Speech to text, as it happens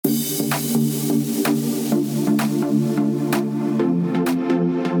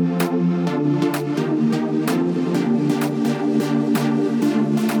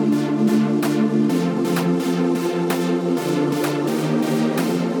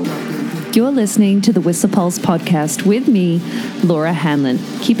You're listening to the Whistler Pulse podcast with me, Laura Hanlon,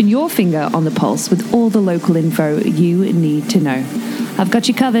 keeping your finger on the pulse with all the local info you need to know. I've got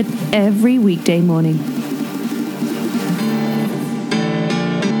you covered every weekday morning.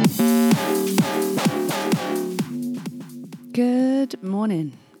 Good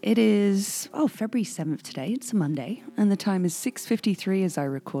morning. It is, February 7th today. It's a Monday, and the time is 6:53 as I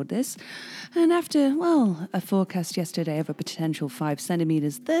record this. And after, a forecast yesterday of a potential 5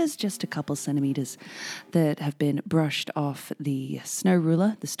 centimeters, there's just a couple centimeters that have been brushed off the snow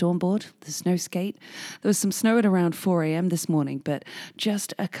ruler, the storm board, the snow skate. There was some snow at around 4 a.m. this morning, but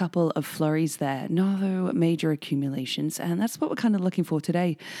just a couple of flurries there. No major accumulations, and that's what we're kind of looking for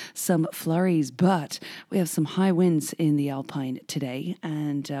today. Some flurries, but we have some high winds in the Alpine today,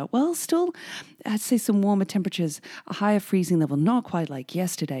 and still, I'd say some warmer temperatures, a higher freezing level, not quite like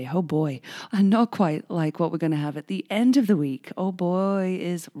yesterday, oh boy, and not quite like what we're going to have at the end of the week. Oh boy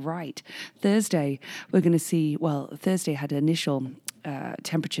is right. Thursday, we're going to see, Thursday had initial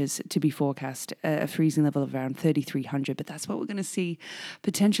temperatures to be forecast, a freezing level of around 3,300, but that's what we're going to see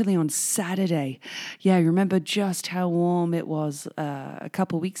potentially on Saturday. Yeah, remember just how warm it was a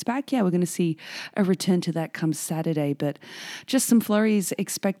couple weeks back? Yeah, we're going to see a return to that come Saturday, but just some flurries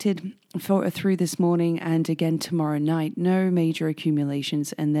expected through this morning and again tomorrow night. No major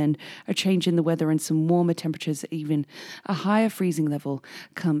accumulations, and then a change in the weather and some warmer temperatures, even a higher freezing level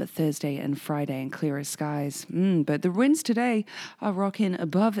come Thursday and Friday and clearer skies. But the winds today are rocking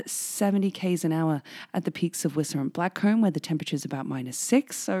above 70 k's an hour at the peaks of Whistler and Blackcomb, where the temperature's about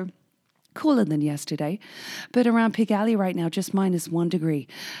 -6, so cooler than yesterday. But around Pig Alley right now, just -1 degree.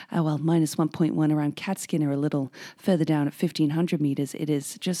 -1.1 around Catskinner, a little further down at 1,500 meters. It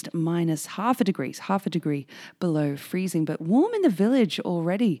is just minus half a degree below freezing, but warm in the village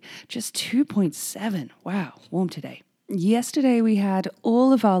already, just 2.7. Wow, warm today. Yesterday, we had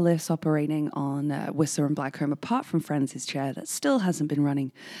all of our lifts operating on Whistler and Blackcomb, apart from Friends' Chair. That still hasn't been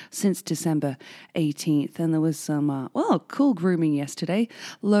running since December 18th. And there was some, cool grooming yesterday.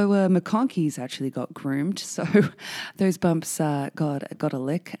 Lower McConkeys actually got groomed. So those bumps got a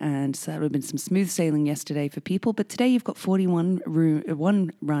lick. And so there would have been some smooth sailing yesterday for people. But today, you've got 41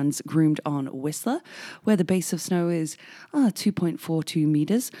 runs groomed on Whistler, where the base of snow is 2.42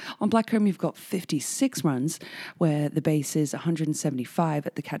 meters. On Blackcomb, you've got 56 runs, where the base is 175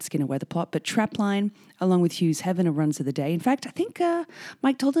 at the Catskinner weather plot, but Trapline, along with Hughes Heaven, are runs of the day. In fact, I think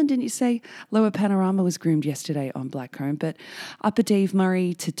Mike Tolden, didn't you say Lower Panorama was groomed yesterday on Blackcomb, but Upper Dave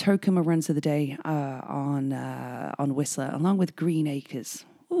Murray to Tokum are runs of the day on Whistler, along with Green Acres.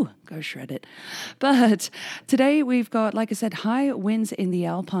 Ooh, go shred it. But today we've got, like I said, high winds in the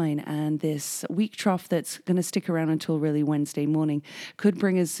Alpine, and this weak trough that's going to stick around until really Wednesday morning could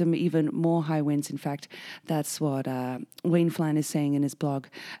bring us some even more high winds. In fact, that's what Wayne Flan is saying in his blog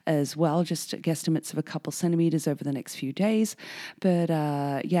as well, just guesstimates of a couple centimeters over the next few days. But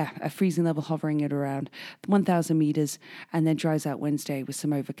a freezing level hovering at around 1,000 meters, and then dries out Wednesday with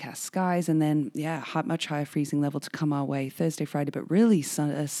some overcast skies, and then, much higher freezing level to come our way Thursday, Friday, but really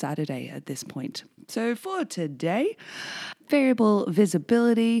Saturday at this point. So for today, variable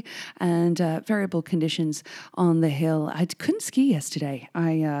visibility and variable conditions on the hill. I couldn't ski yesterday.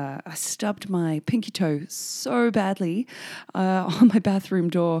 I stubbed my pinky toe so badly on my bathroom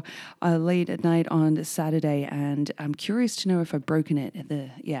door late at night on Saturday, and I'm curious to know if I've broken it.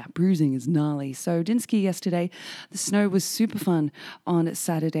 Bruising is gnarly. So didn't ski yesterday. The snow was super fun on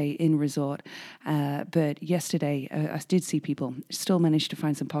Saturday in resort, but yesterday I did see people. Still managed to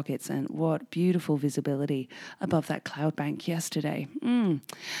find some pockets, and what beautiful visibility above that cloud bank yesterday.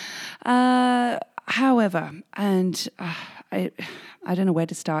 However, and I don't know where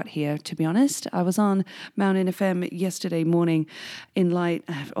to start here, to be honest. I was on Mountain FM yesterday morning in light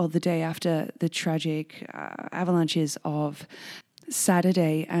of the day after the tragic avalanches of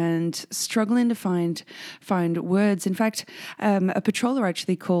Saturday, and struggling to find words. In fact, a patroller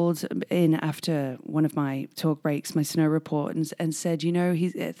actually called in after one of my talk breaks, my snow report, and said,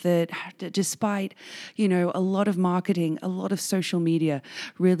 that despite, a lot of marketing, a lot of social media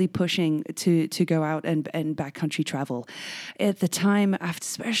really pushing to go out and backcountry travel, at the time,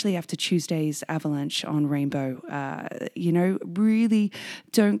 especially after Tuesday's avalanche on Rainbow, really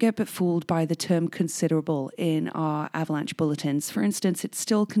don't get fooled by the term considerable in our avalanche bulletins. For instance, it's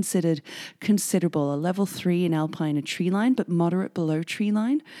still considered considerable, a level 3 in alpine and tree line, but moderate below tree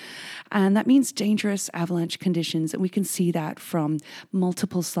line. And that means dangerous avalanche conditions. And we can see that from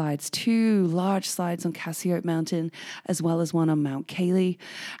multiple slides, 2 large slides on Cassiope Mountain, as well as one on Mount Cayley.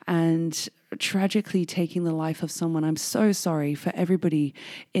 And tragically taking the life of someone. I'm so sorry for everybody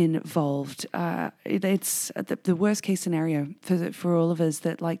involved. It's the worst case scenario for all of us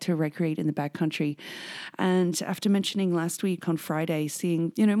that like to recreate in the backcountry. And after mentioning last week on Friday,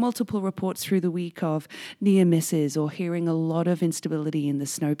 seeing multiple reports through the week of near misses or hearing a lot of instability in the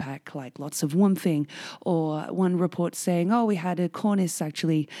snowpack, like lots of whumping, or one report saying, oh, we had a cornice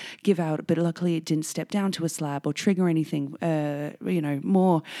actually give out, but luckily it didn't step down to a slab or trigger anything,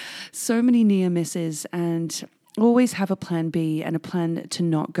 more. So many near misses, and always have a plan B and a plan to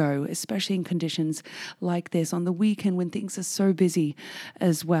not go, especially in conditions like this on the weekend when things are so busy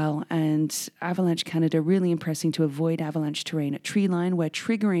as well. And Avalanche Canada really impressing to avoid avalanche terrain at tree line, where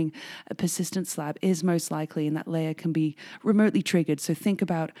triggering a persistent slab is most likely, and that layer can be remotely triggered. So think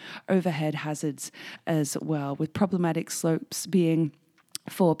about overhead hazards as well, with problematic slopes being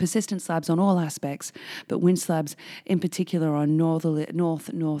for persistent slabs on all aspects, but wind slabs in particular on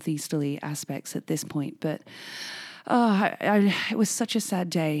northeasterly aspects at this point. But it was such a sad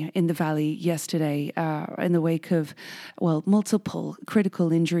day in the valley yesterday in the wake of, multiple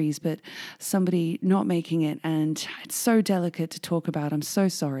critical injuries, but somebody not making it. And it's so delicate to talk about. I'm so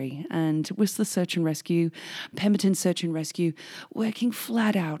sorry. And Whistler Search and Rescue, Pemberton Search and Rescue, working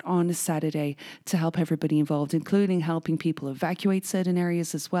flat out on a Saturday to help everybody involved, including helping people evacuate certain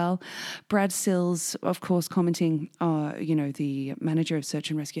areas as well. Brad Sills, of course, commenting, the manager of Search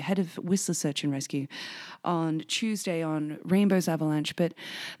and Rescue, head of Whistler Search and Rescue, on Tuesday on Rainbow's Avalanche. But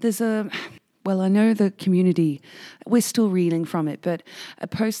there's I know the community, we're still reeling from it, but a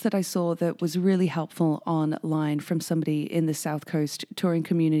post that I saw that was really helpful online from somebody in the South Coast touring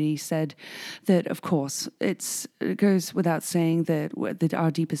community said that, of course, it goes without saying that our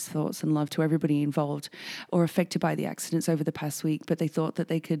deepest thoughts and love to everybody involved or affected by the accidents over the past week, but they thought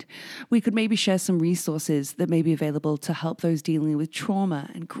that we could maybe share some resources that may be available to help those dealing with trauma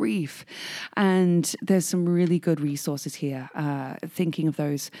and grief. And there's some really good resources here, thinking of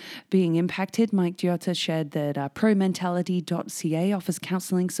those being impacted. Mike Giotta shared that promentality.ca offers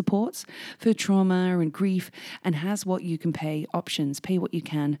counselling supports for trauma and grief and has what you can pay options, pay what you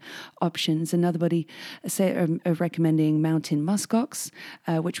can options. Another buddy recommending Mountain Muskox,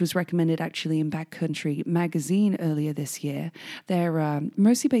 which was recommended actually in Backcountry magazine earlier this year. They're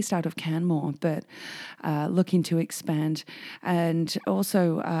mostly based out of Canmore, but looking to expand. And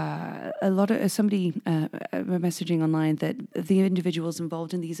also a lot of somebody messaging online that the individuals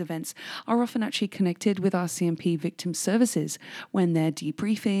involved in these events are often actually connected with RCMP victim services when they're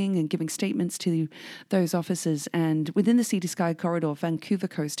debriefing and giving statements to those officers. And within the Sea to Sky corridor, Vancouver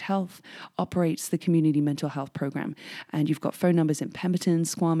Coast Health operates the community mental health program. And you've got phone numbers in Pemberton,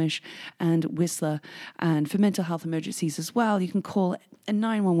 Squamish, and Whistler. And for mental health emergencies as well, you can call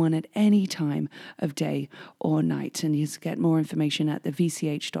 911 at any time of day or night. And you can get more information at the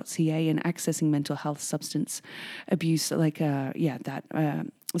vch.ca and accessing mental health substance abuse,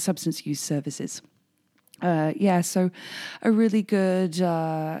 substance use services. So a really good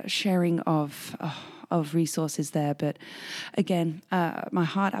sharing of resources there. But again, my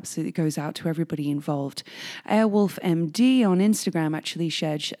heart absolutely goes out to everybody involved. Airwolf MD on Instagram actually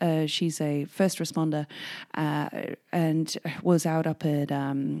shared, she's a first responder and was out up at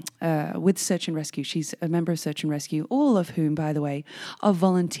with Search and Rescue. She's a member of Search and Rescue, all of whom, by the way, are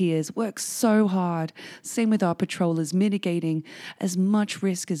volunteers, work so hard. Same with our patrollers, mitigating as much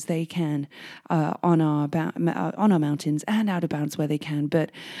risk as they can on our mountains and out of bounds where they can.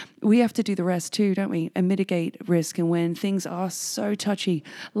 But we have to do the rest too, don't we? And mitigate risk. And when things are so touchy,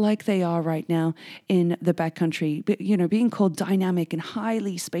 like they are right now in the backcountry, being called dynamic and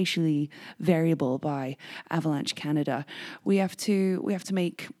highly spatially variable by Avalanche Canada, we have to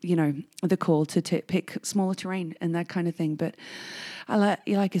make the call to pick smaller terrain and that kind of thing. But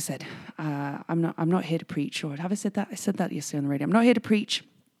like I said, I'm not here to preach. Or have I said that? I said that yesterday on the radio. I'm not here to preach.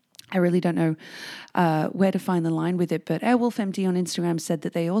 I really don't know where to find the line with it, but Airwolf MD on Instagram said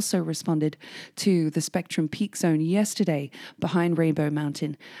that they also responded to the Spectrum Peak Zone yesterday behind Rainbow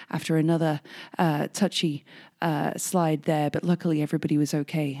Mountain after another touchy slide there, but luckily everybody was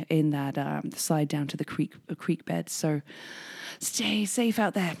okay in that slide down to the creek bed. So stay safe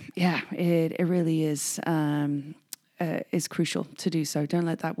out there. Yeah, it really is crucial to do so. Don't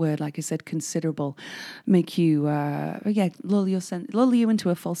let that word, like I said, considerable, make you lull you into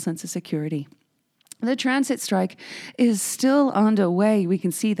a false sense of security. The transit strike is still underway. We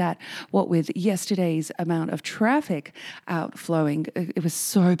can see that, what with yesterday's amount of traffic outflowing. It was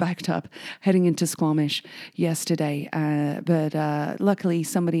so backed up heading into Squamish yesterday. But luckily,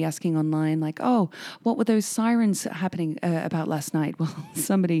 somebody asking online, like, oh, what were those sirens happening about last night? Well,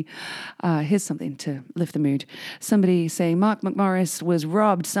 somebody, here's something to lift the mood. Somebody saying Mark McMorris was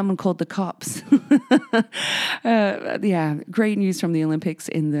robbed. Someone called the cops. Yeah, great news from the Olympics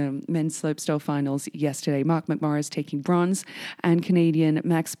in the men's slopestyle finals yesterday. Mark McMorris taking bronze and Canadian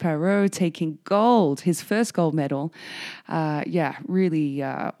Max Parrot taking gold, his first gold medal. Really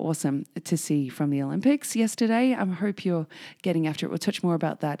awesome to see from the Olympics yesterday. I hope you're getting after it. We'll touch more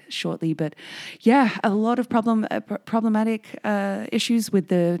about that shortly. But yeah, a lot of problematic issues with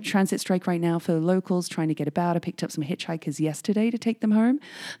the transit strike right now for locals trying to get about. I picked up some hitchhikers yesterday to take them home.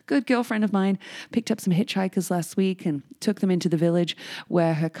 Good girlfriend of mine picked up some hitchhikers last week and took them into the village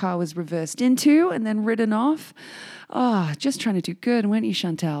where her car was reversed into and then ridden off. Just trying to do good, weren't you,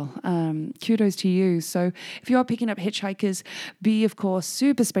 Chantal? Kudos to you. So if you are picking up hitchhikers, be, of course,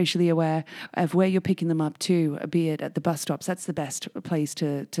 super spatially aware of where you're picking them up to, be it at the bus stops. That's the best place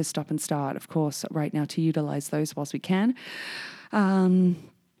to stop and start, of course, right now, to utilize those whilst we can.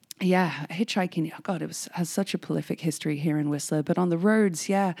 Hitchhiking, God, has such a prolific history here in Whistler. But on the roads,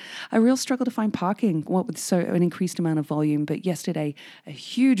 a real struggle to find parking, what with an increased amount of volume. But yesterday, a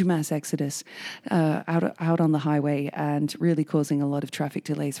huge mass exodus out on the highway and really causing a lot of traffic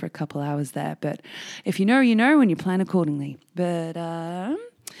delays for a couple hours there. But if you know, you know, and you plan accordingly. But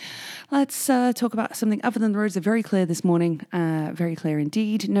let's talk about something other than the roads are very clear this morning, very clear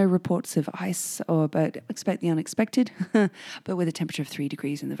indeed. No reports of ice but expect the unexpected, but with a temperature of 3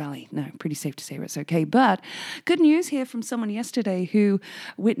 degrees in the valley. No, pretty safe to say it's okay. But good news here from someone yesterday who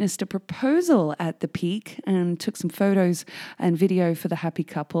witnessed a proposal at the peak and took some photos and video for the happy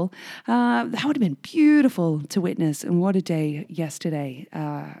couple. That would have been beautiful to witness, and what a day yesterday.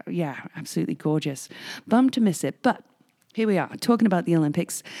 Absolutely gorgeous. Bummed to miss it, but here we are, talking about the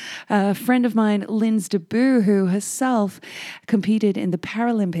Olympics. A friend of mine, Linz Deboo, who herself competed in the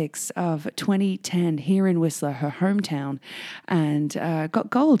Paralympics of 2010 here in Whistler, her hometown, and got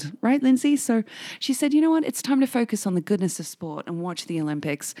gold, right, Lindsay? So she said, you know what, it's time to focus on the goodness of sport and watch the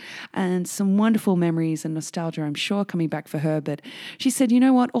Olympics, and some wonderful memories and nostalgia, I'm sure, coming back for her. But she said, you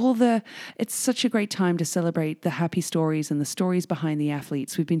know what, it's such a great time to celebrate the happy stories and the stories behind the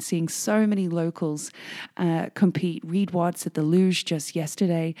athletes. We've been seeing so many locals compete. Reed Watts at the luge just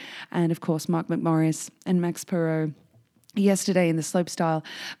yesterday, and of course Mark McMorris and Max Perot yesterday in the slopestyle.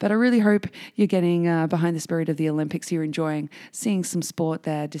 But I really hope you're getting behind the spirit of the Olympics. You're enjoying seeing some sport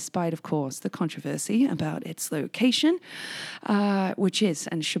there, despite, of course, the controversy about its location, which is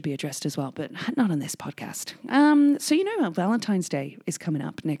and should be addressed as well, but not on this podcast. So you know, Valentine's Day is coming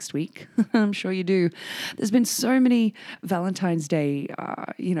up next week. I'm sure you do. There's been so many Valentine's Day,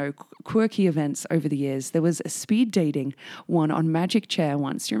 quirky events over the years. There was a speed dating one on Magic Chair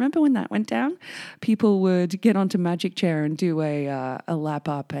once. Do you remember when that went down? People would get onto Magic Chair and do a lap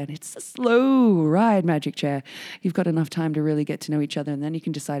up, and it's a slow ride, Magic Chair. You've got enough time to really get to know each other, and then you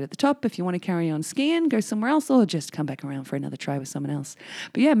can decide at the top if you want to carry on skiing, go somewhere else, or just come back around for another try with someone else.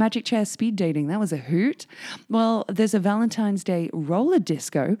 But yeah, Magic Chair speed dating, that was a hoot. Well, there's a Valentine's Day roller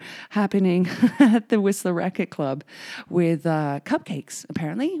disco happening at the Whistler Racket Club with cupcakes,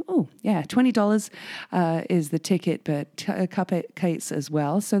 apparently. Oh, yeah, $20 is the ticket, but cupcakes as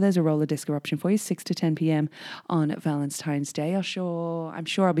well. So there's a roller disco option for you, 6 to 10 p.m. on Valentine's Day. I'm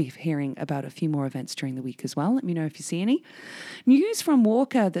sure I'll be hearing about a few more events during the week as well. Let me know if you see any. News from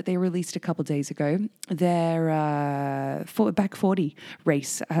Walker that they released a couple days ago. Their Back 40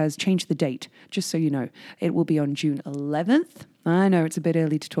 race has changed the date, just so you know. It will be on June 11th. I know it's a bit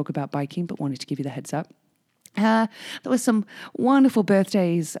early to talk about biking, but wanted to give you the heads up. There were some wonderful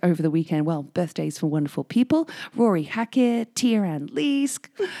birthdays over the weekend. Well, birthdays for wonderful people. Rory Hackett, Tia-Ann Leask,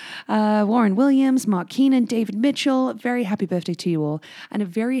 Warren Williams, Mark Keenan, David Mitchell. Very happy birthday to you all. And a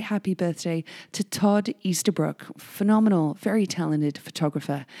very happy birthday to Todd Easterbrook. Phenomenal, very talented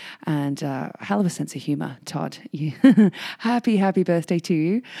photographer and hell of a sense of humor, Todd. Happy birthday to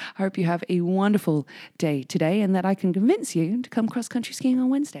you. I hope you have a wonderful day today and that I can convince you to come cross-country skiing on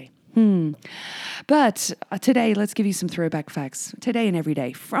Wednesday. But today, let's give you some throwback facts. Today and every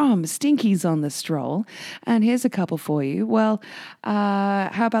day from Stinkies on the Stroll. And here's a couple for you. Well, how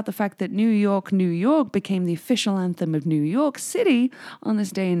about the fact that New York, New York became the official anthem of New York City on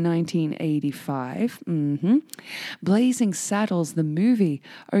this day in 1985? Blazing Saddles, the movie,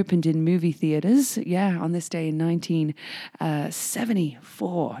 opened in movie theaters. Yeah, on this day in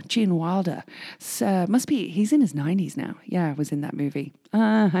 1974. Gene Wilder. He's in his 90s now. Yeah, was in that movie.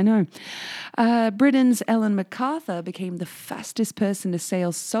 I know. know. Britain's Ellen MacArthur became the fastest person to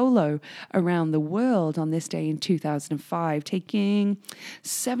sail solo around the world on this day in 2005, taking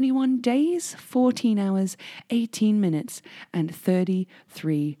 71 days, 14 hours, 18 minutes, and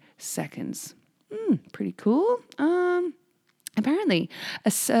 33 seconds. Pretty cool. Apparently,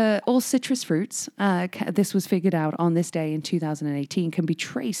 all citrus fruits, this was figured out on this day in 2018, can be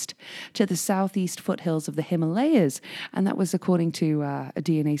traced to the southeast foothills of the Himalayas. And that was according to a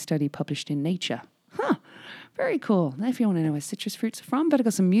DNA study published in Nature. Very cool. If you want to know where citrus fruits are from, but I've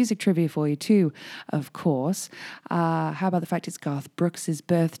got some music trivia for you too, of course. How about the fact it's Garth Brooks'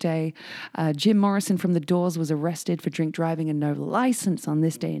 birthday? Jim Morrison from The Doors was arrested for drink driving and no license on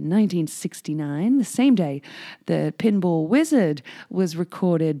this day in 1969. The same day, the Pinball Wizard was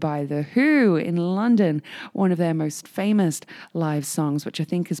recorded by The Who in London, one of their most famous live songs, which I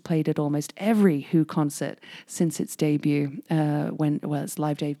think has played at almost every Who concert since its debut, its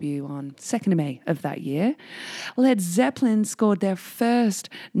live debut on 2nd of May of that year. Led Zeppelin scored their first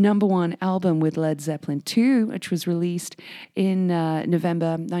number one album with Led Zeppelin 2, which was released in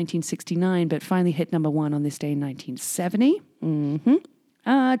November 1969, but finally hit number one on this day in 1970.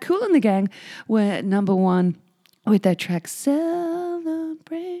 Kool and the Gang were number one with their track Celebration.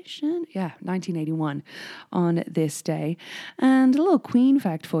 1981 on this day. And a little Queen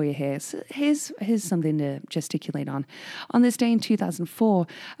fact for you here. So here's something to gesticulate on. On this day in 2004,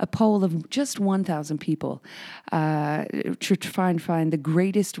 a poll of just 1,000 people to try and find the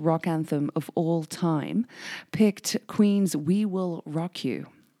greatest rock anthem of all time picked Queen's We Will Rock You.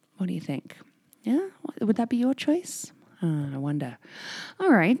 What do you think? Yeah? Would that be your choice? I wonder.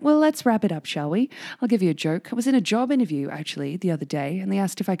 All right, well, let's wrap it up, shall we? I'll give you a joke. I was in a job interview, actually, the other day, and they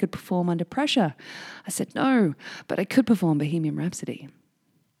asked if I could perform under pressure. I said no, but I could perform Bohemian Rhapsody.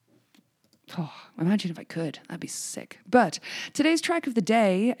 Oh, imagine if I could. That'd be sick. But today's track of the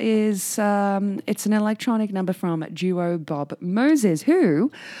day is, it's an electronic number from duo Bob Moses,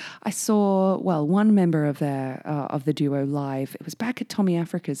 who I saw, one member of the duo live. It was back at Tommy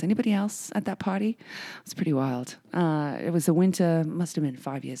Africa's. Anybody else at that party? It was pretty wild. It was a winter, must have been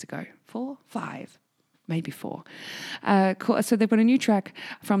 5 years ago. 4? 5? Maybe 4. So they've got a new track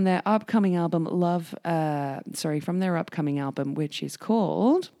from their upcoming album, which is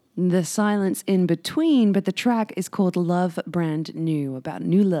called The Silence in Between, but the track is called Love Brand New, about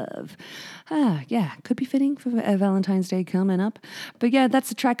new love. Could be fitting for Valentine's Day coming up. But yeah, that's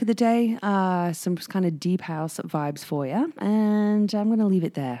the track of the day. Some kind of deep house vibes for you. And I'm going to leave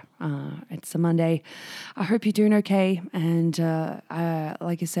it there. It's a Monday. I hope you're doing okay. And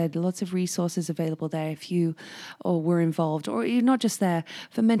like I said, lots of resources available there if you were involved, or you're not just there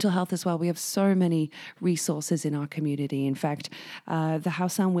for mental health as well. We have so many resources in our community. In fact, the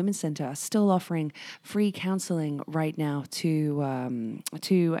House Sound Women's Center are still offering free counseling right now to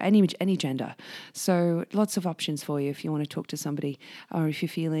any gender. So lots of options for you if you want to talk to somebody, or if you're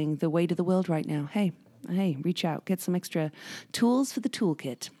feeling the weight of the world right now. Hey, reach out, get some extra tools for the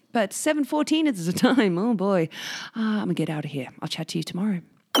toolkit. But 7:14 is the time. Oh boy, I'm gonna get out of here. I'll chat to you tomorrow.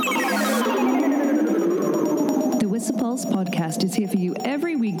 The Whistle Pulse podcast is here for you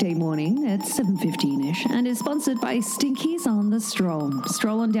every weekday morning at 7:15ish and is sponsored by Stinkies on the Stroll.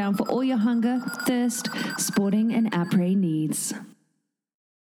 Stroll on down for all your hunger, thirst, sporting and après needs.